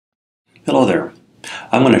Hello there.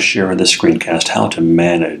 I'm going to share in this screencast how to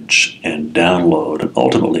manage and download and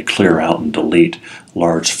ultimately clear out and delete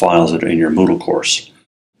large files that are in your Moodle course.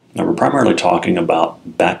 Now we're primarily talking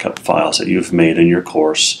about backup files that you've made in your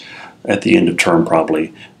course at the end of term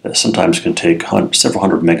probably that sometimes can take several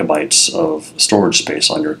hundred megabytes of storage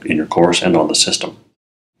space in your course and on the system.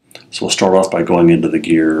 So we'll start off by going into the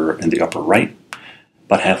gear in the upper right,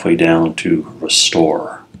 about halfway down to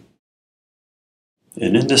Restore.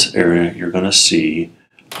 And in this area, you're going to see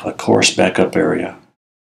a course backup area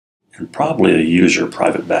and probably a user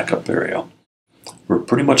private backup area. We're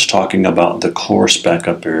pretty much talking about the course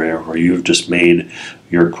backup area where you've just made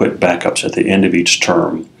your quick backups at the end of each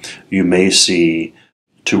term. You may see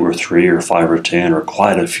 2 or 3 or 5 or 10 or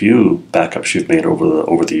quite a few backups you've made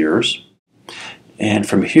over the years. And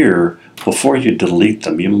from here, before you delete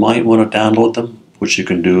them, you might want to download them, which you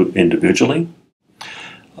can do individually.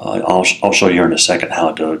 I'll show you here in a second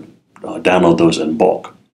how to download those in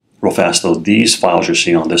bulk. Real fast though, these files you're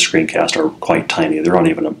seeing on this screencast are quite tiny. They're not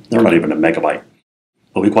even a megabyte.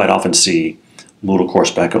 But we quite often see Moodle course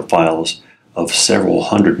backup files of several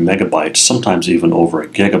hundred megabytes, sometimes even over a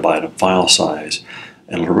gigabyte of file size.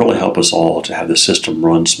 And it'll really help us all to have the system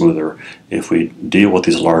run smoother if we deal with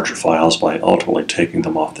these larger files by ultimately taking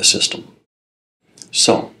them off the system.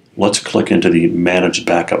 So let's click into the Manage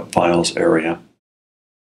Backup Files area.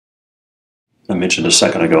 I mentioned a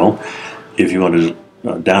second ago, if you want to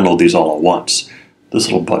download these all at once, this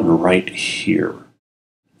little button right here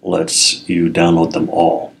lets you download them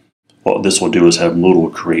all. What this will do is have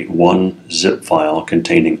Moodle create one zip file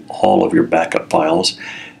containing all of your backup files,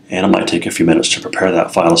 and it might take a few minutes to prepare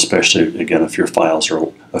that file, especially, again, if your files are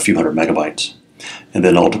a few hundred megabytes. And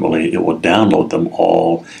then ultimately, it will download them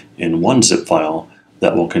all in one zip file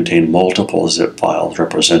that will contain multiple zip files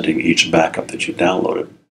representing each backup that you downloaded.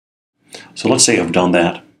 So let's say I've done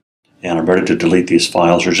that and I'm ready to delete these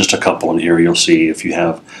files. There's just a couple in here. You'll see if you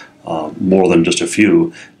have more than just a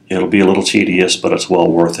few, it'll be a little tedious, but it's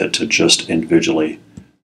well worth it to just individually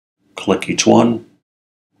click each one,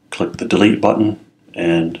 click the delete button,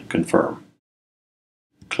 and confirm.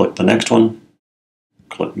 Click the next one,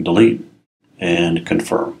 click delete, and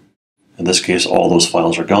confirm. In this case, all those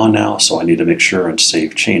files are gone now, so I need to make sure and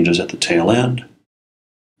save changes at the tail end.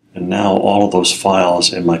 And now all of those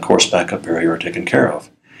files in my course backup area are taken care of.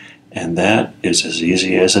 And that is as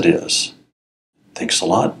easy as it is. Thanks a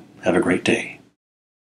lot. Have a great day.